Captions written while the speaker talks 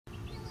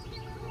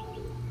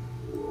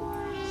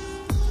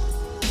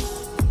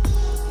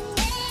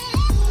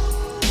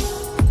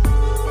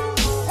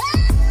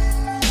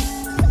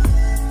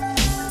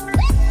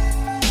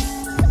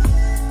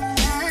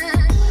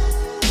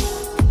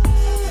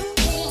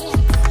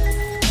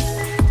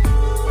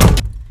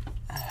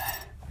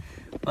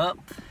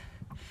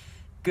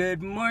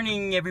Good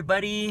morning,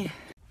 everybody.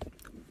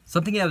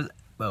 Something I was,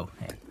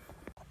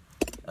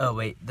 oh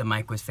wait, the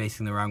mic was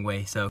facing the wrong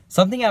way. So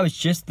something I was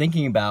just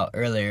thinking about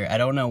earlier, I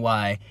don't know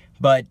why,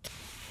 but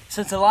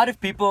since a lot of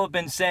people have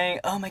been saying,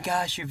 oh my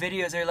gosh, your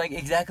videos are like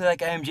exactly like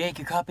IAMJAKE,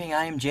 you're copying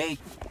IAMJAKE.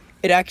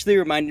 It actually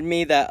reminded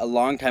me that a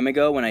long time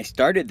ago when I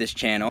started this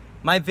channel,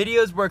 my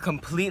videos were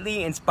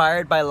completely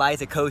inspired by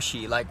Liza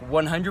Koshy, like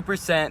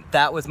 100%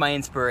 that was my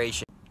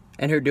inspiration.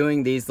 And her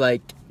doing these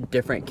like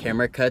different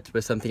camera cuts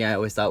was something I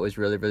always thought was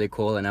really, really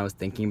cool, and I was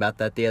thinking about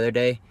that the other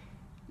day.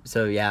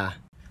 So yeah.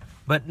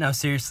 But no,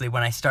 seriously,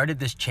 when I started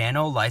this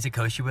channel, Liza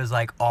Koshy was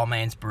like all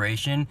my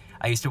inspiration.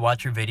 I used to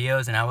watch her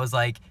videos and I was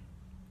like,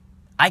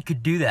 I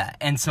could do that.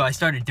 And so I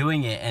started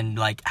doing it, and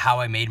like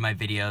how I made my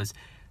videos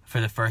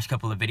for the first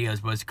couple of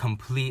videos was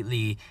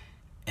completely,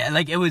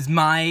 like it was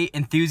my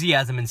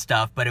enthusiasm and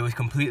stuff, but it was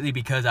completely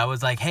because I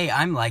was like, hey,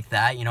 I'm like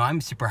that, you know,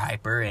 I'm super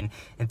hyper and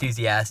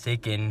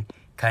enthusiastic and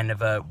kind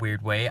of a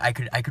weird way. I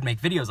could make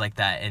videos like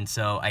that, and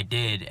so I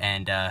did,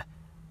 and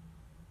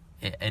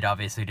it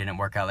obviously didn't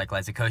work out like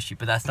Liza Koshy,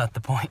 but that's not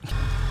the point.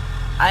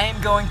 I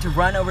am going to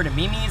run over to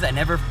Mimi's. I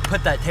never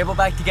put that table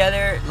back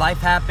together. Life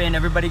happened,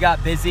 everybody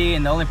got busy,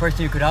 and the only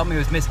person who could help me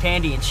was Miss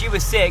Candy, and she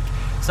was sick,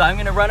 so I'm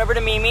gonna run over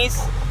to Mimi's.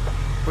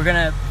 We're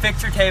gonna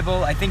fix her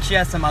table. I think she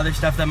has some other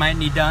stuff that might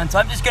need done, so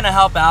I'm just gonna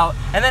help out,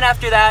 and then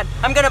after that,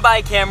 I'm gonna buy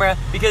a camera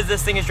because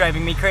this thing is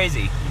driving me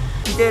crazy.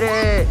 We did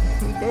it!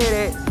 We did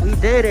it! We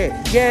did it!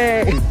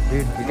 Yay!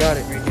 Dude, we got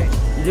it.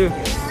 You do.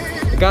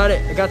 I got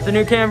it. I got the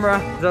new camera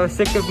because I was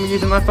sick of me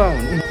using my phone.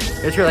 I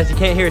just realized you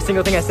can't hear a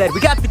single thing I said. We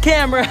got the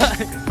camera!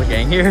 We're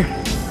gang here.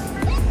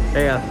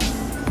 Hey,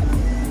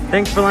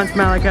 thanks for lunch,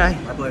 Malachi.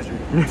 My pleasure.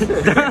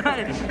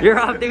 You're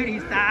off duty.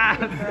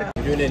 Stop!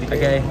 You're doing it again.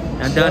 Okay,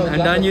 I'm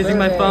done using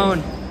my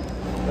phone.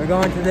 We're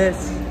going to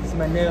this. This is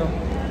my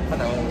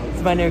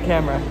new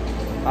camera.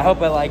 I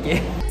hope I like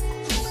it.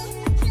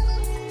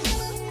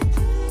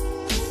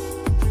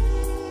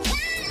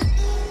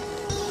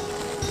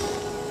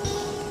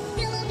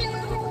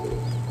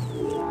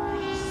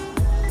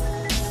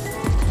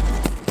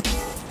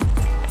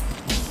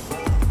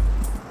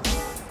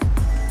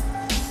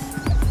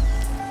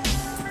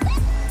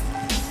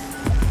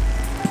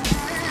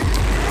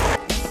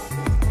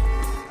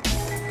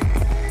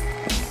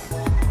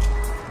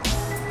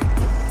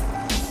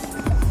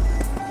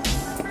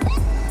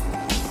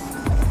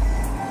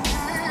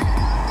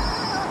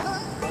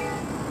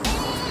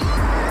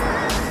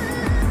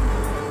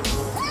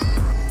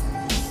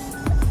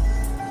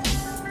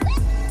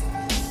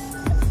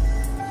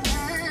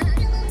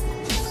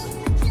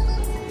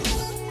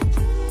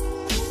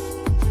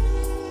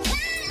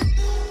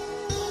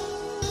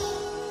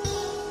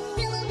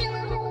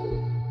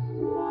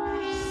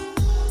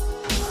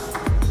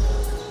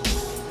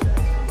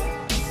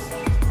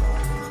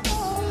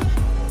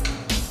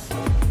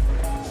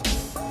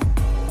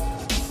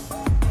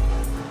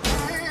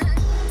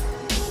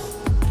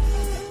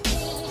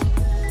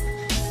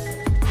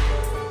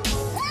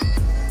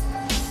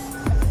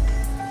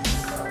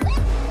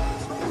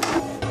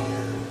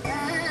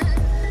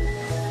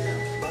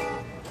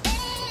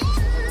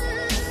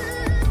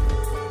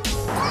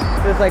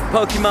 It's like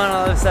Pokemon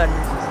all of a sudden.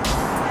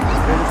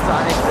 There's a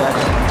Sonic that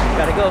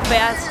gotta go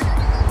fast,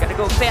 gotta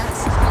go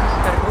fast,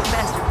 gotta go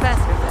faster,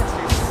 faster,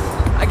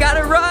 faster. I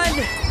gotta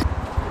run!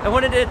 I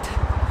wanted to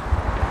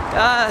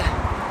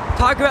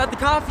talk about the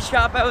coffee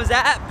shop I was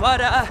at, but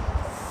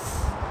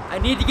I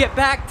need to get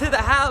back to the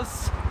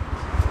house.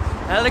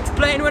 I'll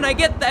explain when I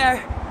get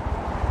there.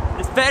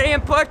 It's very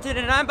important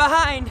and I'm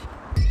behind.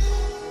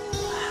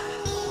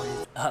 What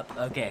is up?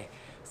 Okay,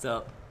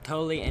 so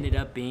totally ended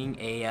up being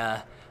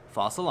a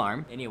false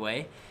alarm.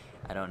 Anyway,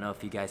 I don't know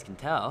if you guys can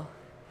tell,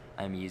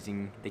 I'm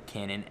using the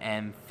Canon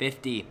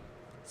M50.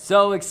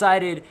 So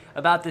excited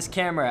about this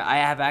camera. I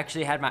have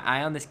actually had my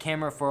eye on this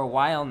camera for a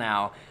while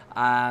now.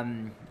 I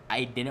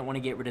didn't want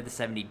to get rid of the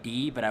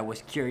 70D, but I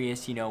was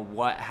curious, you know,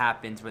 what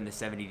happens when the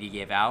 70D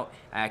gave out.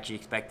 I actually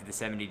expected the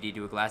 70D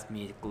to last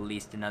me at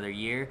least another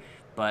year,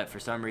 but for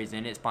some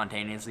reason it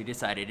spontaneously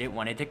decided it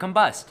wanted to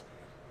combust.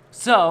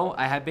 So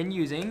I have been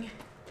using,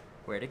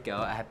 where'd it go?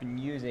 I have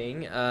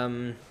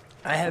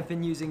been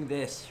using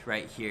this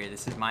right here.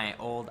 This is my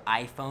old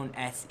iPhone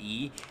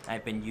SE.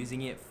 I've been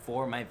using it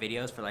for my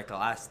videos for like the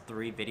last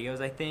 3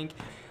 videos, I think.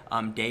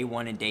 Day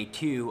 1 and day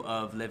 2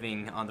 of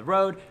living on the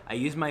road. I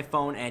used my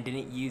phone and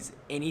didn't use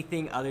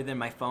anything other than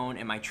my phone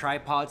and my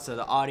tripod, so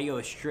the audio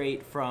is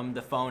straight from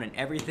the phone and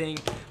everything.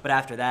 But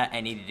after that,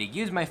 I needed to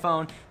use my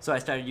phone, so I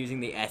started using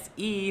the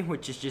SE,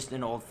 which is just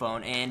an old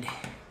phone, and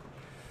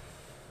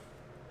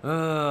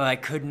I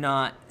could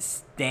not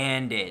stand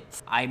stand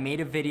it. I made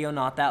a video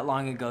not that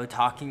long ago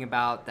talking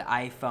about the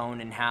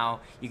iPhone and how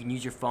you can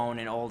use your phone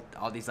and all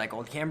these like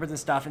old cameras and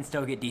stuff and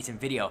still get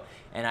decent video.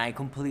 And I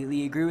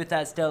completely agree with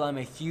that still. I'm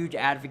a huge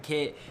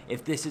advocate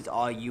if this is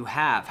all you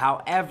have.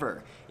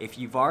 However, if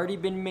you've already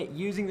been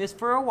using this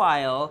for a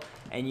while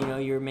and you know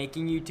you're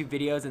making YouTube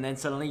videos and then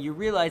suddenly you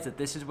realize that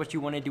this is what you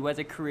want to do as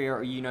a career,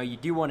 or you know you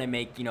do want to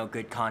make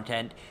good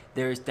content,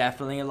 there's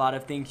definitely a lot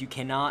of things you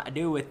cannot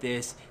do with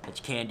this that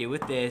you can do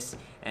with this,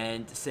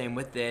 and same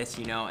with this,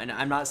 and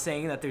I'm not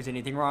saying that there's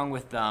anything wrong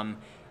with them.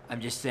 I'm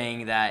just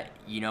saying that,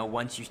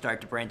 once you start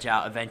to branch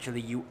out,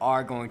 eventually you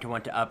are going to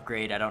want to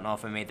upgrade. I don't know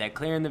if I made that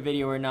clear in the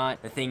video or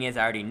not. The thing is,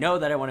 I already know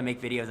that I want to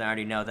make videos. I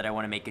already know that I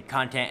want to make good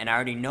content, and I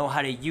already know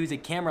how to use a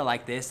camera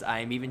like this.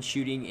 I'm even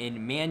shooting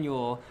in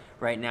manual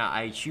right now.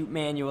 I shoot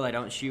manual. I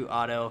don't shoot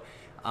auto.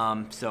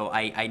 So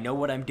I know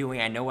what I'm doing.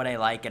 I know what I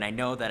like, and I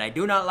know that I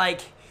do not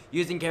like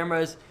using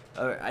cameras,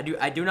 or I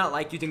do not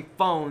like using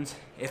phones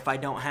if I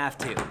don't have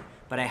to.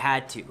 But I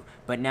had to.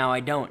 But now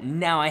I don't.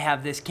 Now I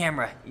have this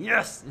camera.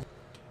 Yes!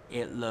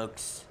 It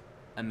looks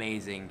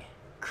amazing.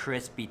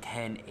 Crispy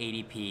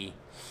 1080p.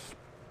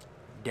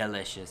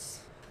 Delicious.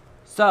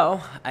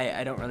 So,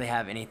 I don't really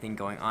have anything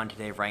going on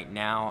today right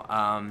now.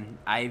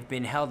 I've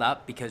been held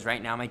up because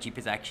right now my Jeep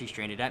is actually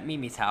stranded at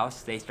Mimi's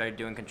house. They started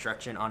doing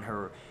construction on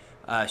her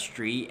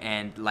street,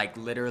 and like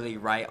literally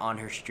right on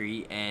her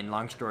street, and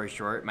long story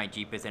short, my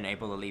Jeep isn't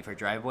able to leave her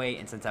driveway,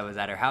 and since I was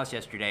at her house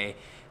yesterday,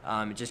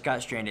 it just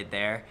got stranded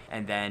there.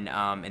 And then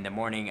in the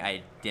morning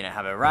I didn't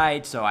have a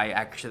ride, so I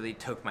actually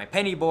took my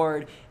penny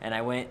board and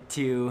I went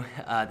to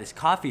this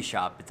coffee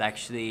shop. It's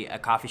actually a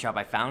coffee shop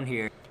I found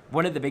here.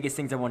 One of the biggest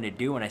things I wanted to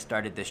do when I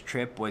started this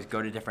trip was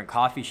go to different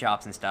coffee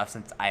shops and stuff,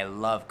 since I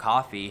love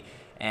coffee,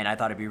 and I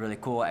thought it'd be really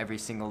cool every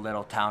single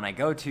little town I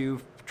go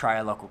to, try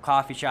a local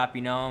coffee shop,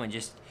 and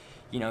just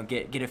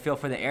get a feel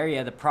for the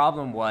area. The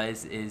problem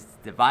is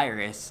the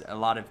virus. A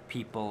lot of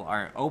people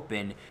aren't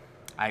open.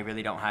 I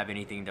really don't have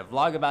anything to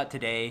vlog about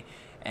today,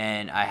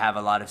 and I have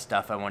a lot of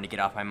stuff I want to get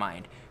off my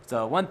mind.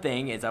 So one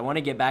thing is I want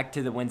to get back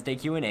to the Wednesday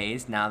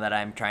Q&As now that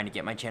I'm trying to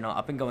get my channel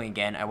up and going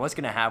again. I was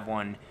going to have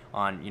one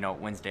on,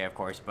 Wednesday, of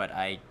course, but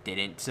I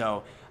didn't.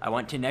 So I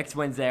want to next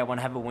Wednesday, I want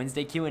to have a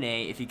Wednesday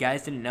Q&A. If you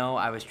guys didn't know,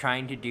 I was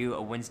trying to do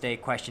a Wednesday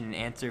question and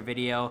answer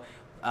video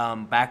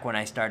back when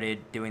I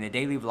started doing the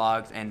daily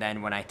vlogs, and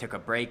then when I took a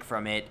break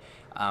from it,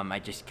 I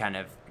just kind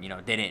of,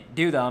 didn't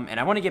do them, and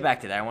I want to get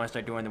back to that. I want to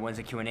start doing the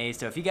Wednesday Q&As.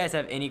 So if you guys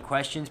have any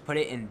questions, put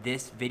it in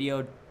this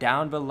video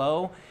down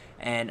below,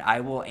 and I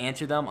will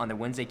answer them on the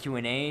Wednesday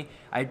Q&A.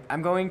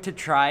 I'm going to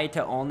try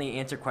to only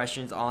answer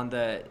questions on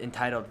the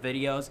entitled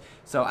videos.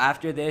 So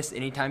after this,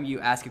 anytime you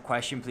ask a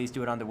question, please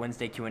do it on the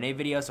Wednesday Q&A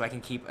video so I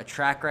can keep a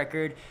track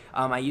record.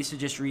 I used to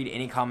just read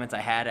any comments I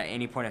had at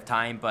any point of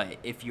time, but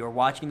if you're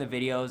watching the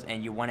videos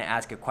and you want to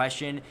ask a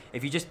question,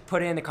 if you just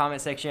put it in the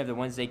comment section of the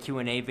Wednesday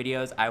Q&A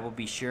videos, I will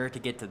be sure to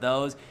get to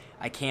those.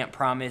 I can't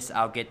promise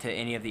I'll get to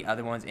any of the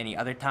other ones any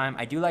other time.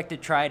 I do like to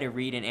try to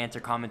read and answer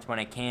comments when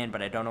I can,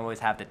 but I don't always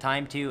have the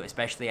time to,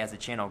 especially as the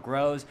channel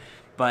grows.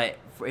 But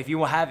if you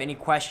will have any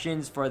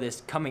questions for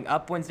this coming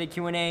up Wednesday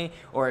Q&A,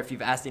 or if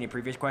you've asked any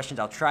previous questions,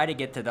 I'll try to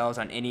get to those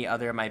on any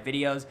other of my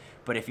videos.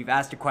 But if you've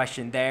asked a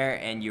question there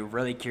and you're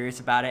really curious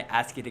about it,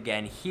 ask it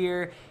again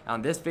here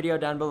on this video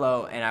down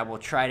below, and I will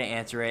try to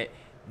answer it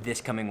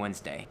this coming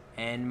Wednesday.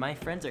 And my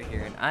friends are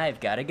here and I've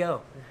got to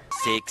go.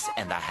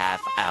 6.5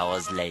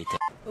 hours later.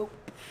 Oh,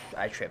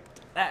 I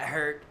tripped. That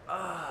hurt.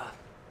 Ugh.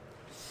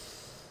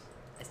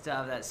 I still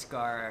have that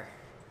scar.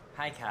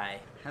 Hi, Kai.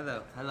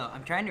 Hello, hello.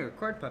 I'm trying to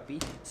record, puppy.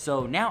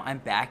 So now I'm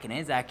back, and it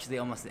is actually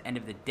almost the end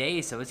of the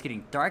day, so it's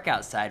getting dark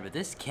outside, but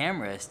this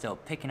camera is still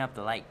picking up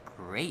the light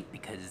great,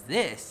 because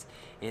this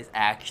is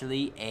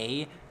actually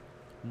a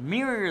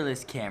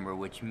mirrorless camera,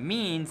 which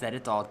means that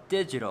it's all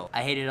digital.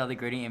 I hated all the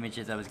gritty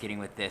images I was getting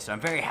with this, so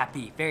I'm very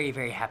happy, very,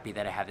 very happy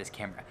that I have this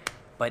camera.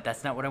 But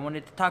that's not what I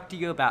wanted to talk to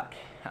you about.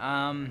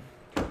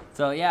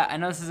 So yeah, I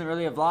know this isn't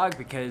really a vlog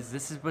because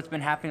this is what's been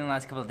happening the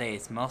last couple of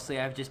days. Mostly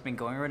I've just been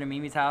going over to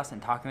Mimi's house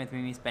and talking with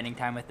Mimi, spending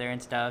time with her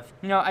and stuff.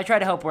 I try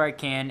to help where I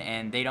can,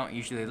 and they don't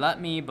usually let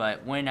me,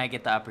 but when I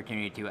get the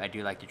opportunity to, I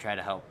do like to try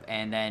to help.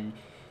 And then,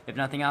 if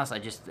nothing else, I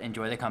just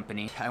enjoy the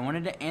company. I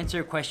wanted to answer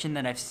a question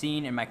that I've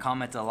seen in my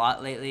comments a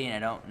lot lately, and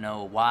I don't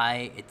know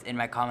why it's in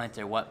my comments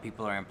or what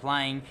people are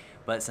implying,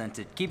 but since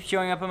it keeps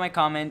showing up in my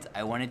comments,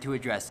 I wanted to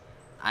address it.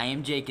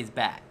 IAMJAKE is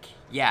back.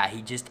 Yeah,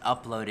 he just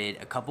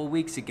uploaded a couple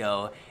weeks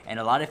ago, and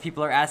a lot of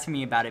people are asking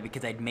me about it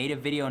because I'd made a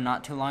video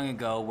not too long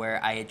ago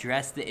where I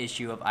addressed the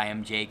issue of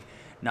IAMJAKE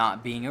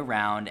not being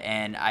around,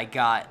 and I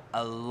got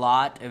a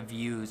lot of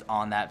views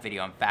on that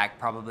video. In fact,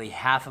 probably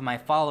half of my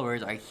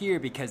followers are here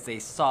because they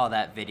saw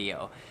that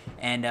video.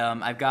 And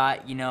I've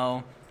got,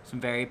 some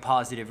very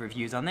positive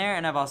reviews on there,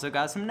 and I've also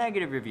got some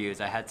negative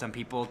reviews. I had some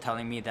people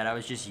telling me that I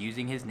was just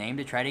using his name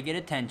to try to get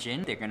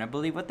attention. They're gonna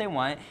believe what they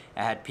want.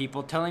 I had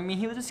people telling me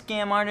he was a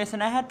scam artist,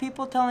 and I had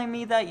people telling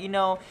me that,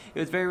 it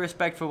was very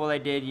respectful what I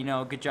did,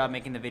 good job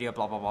making the video,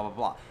 blah, blah, blah, blah,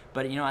 blah.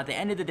 But, at the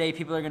end of the day,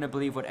 people are gonna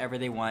believe whatever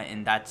they want,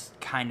 and that's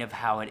kind of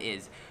how it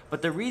is.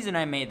 But the reason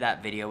I made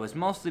that video was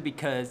mostly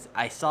because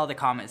I saw the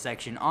comment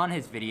section on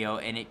his video,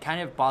 and it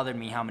kind of bothered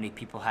me how many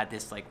people had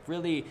this like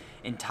really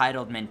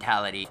entitled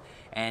mentality,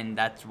 and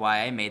that's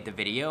why I made the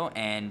video,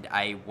 and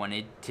I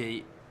wanted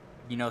to,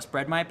 you know,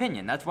 spread my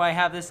opinion. That's why I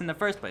have this in the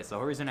first place. The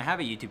whole reason I have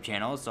a YouTube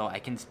channel is so I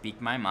can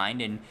speak my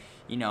mind, and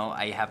you know,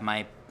 I have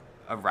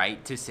a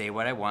right to say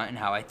what I want and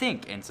how I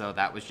think, and so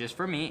that was just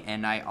for me,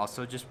 and I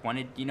also just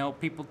wanted, you know,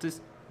 people to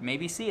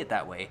maybe see it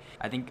that way.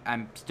 I think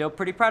I'm still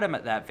pretty proud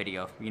of that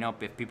video. You know,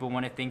 if people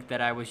want to think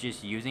that I was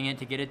just using it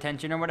to get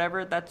attention or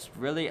whatever, that's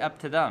really up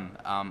to them.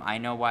 I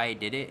know why I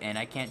did it, and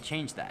I can't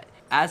change that.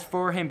 As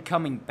for him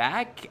coming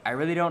back, I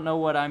really don't know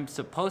what I'm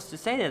supposed to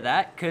say to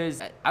that,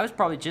 because I was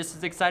probably just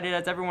as excited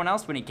as everyone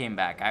else when he came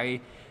back.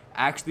 I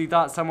actually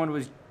thought someone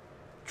was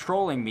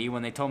trolling me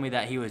when they told me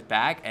that he was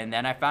back, and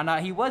then I found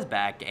out he was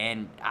back,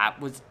 and that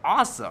was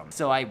awesome.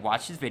 So I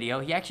watched his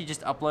video. He actually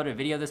just uploaded a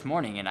video this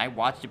morning, and I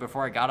watched it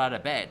before I got out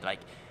of bed. Like,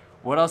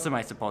 what else am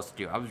I supposed to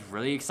do? I was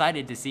really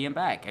excited to see him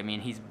back. I mean,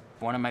 he's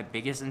one of my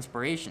biggest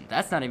inspirations.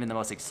 That's not even the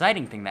most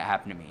exciting thing that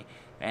happened to me,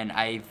 and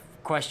I've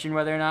questioned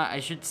whether or not I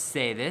should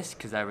say this,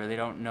 because I really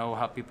don't know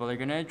how people are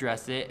gonna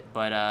address it,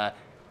 but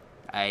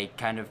I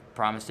kind of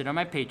promised it on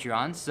my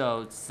Patreon.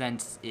 So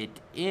since it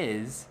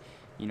is,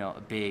 you know,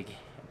 a big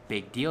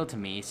deal to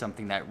me,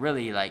 something that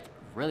really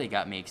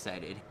got me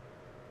excited.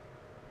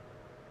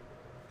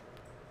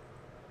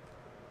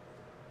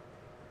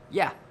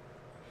 Yeah,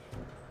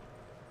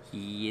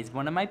 he is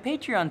one of my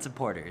Patreon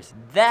supporters.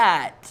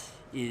 That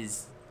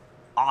is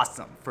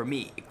awesome for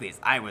me, because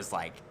I was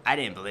like, I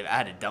didn't believe it. I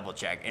had to double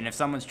check. And if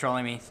someone's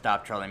trolling me,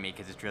 stop trolling me,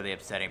 because it's really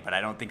upsetting. But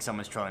I don't think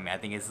someone's trolling me. I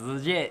think it's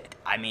legit.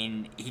 I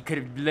mean, he could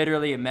have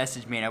literally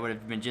messaged me and I would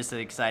have been just as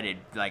excited.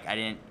 Like,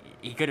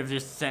 he could have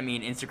just sent me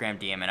an Instagram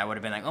DM and I would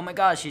have been like, oh my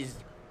gosh, he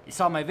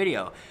saw my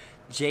video.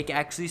 Jake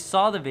actually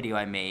saw the video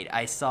I made.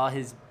 I saw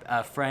his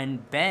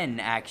friend Ben,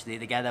 actually,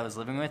 the guy that was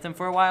living with him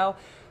for a while,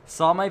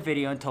 saw my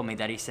video and told me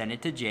that he sent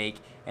it to Jake.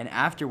 And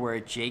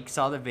afterward, Jake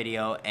saw the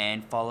video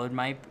and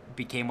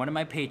became one of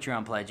my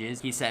Patreon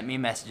pledges. He sent me a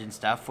message and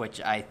stuff,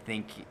 which I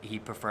think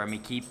he'd prefer me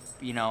keep,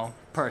 you know,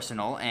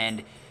 personal.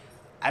 And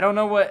I don't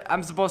know what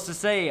I'm supposed to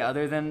say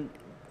other than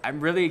I'm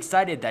really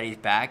excited that he's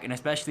back, and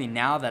especially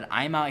now that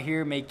I'm out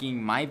here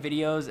making my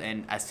videos,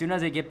 and as soon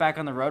as I get back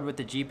on the road with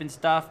the Jeep and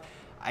stuff,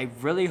 I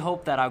really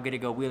hope that I'll get to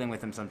go wheeling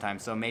with him sometime.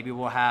 So maybe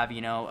we'll have,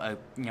 you know,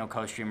 a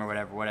co-stream or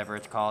whatever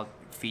it's called,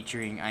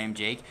 featuring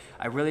IAMJAKE.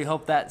 I really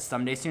hope that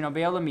someday soon I'll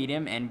be able to meet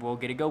him and we'll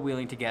get to go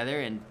wheeling together,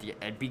 and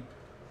it'd be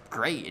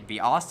great. It'd be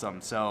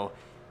awesome. So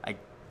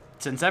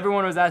since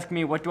everyone was asking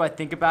me what do I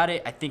think about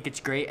it, I think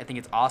it's great. I think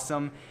it's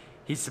awesome.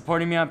 He's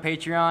supporting me on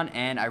Patreon,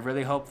 and I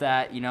really hope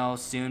that, you know,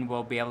 soon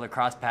we'll be able to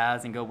cross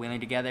paths and go wheeling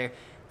together.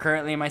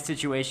 Currently, my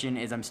situation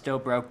is I'm still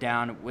broke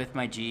down with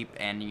my Jeep,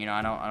 and, you know,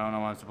 I don't know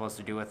what I'm supposed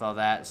to do with all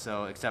that,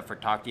 so except for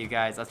talk to you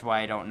guys. That's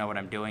why I don't know what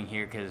I'm doing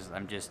here, because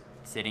I'm just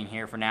sitting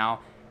here for now.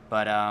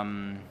 But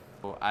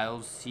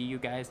I'll see you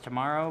guys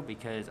tomorrow,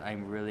 because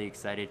I'm really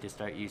excited to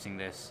start using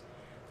this.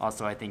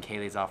 Also, I think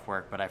Haley's off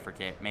work, but I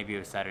forget. Maybe it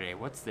was Saturday.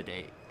 What's the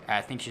date?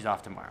 I think she's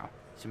off tomorrow,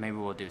 so maybe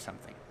we'll do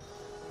something.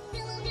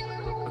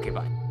 Okay,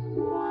 bye.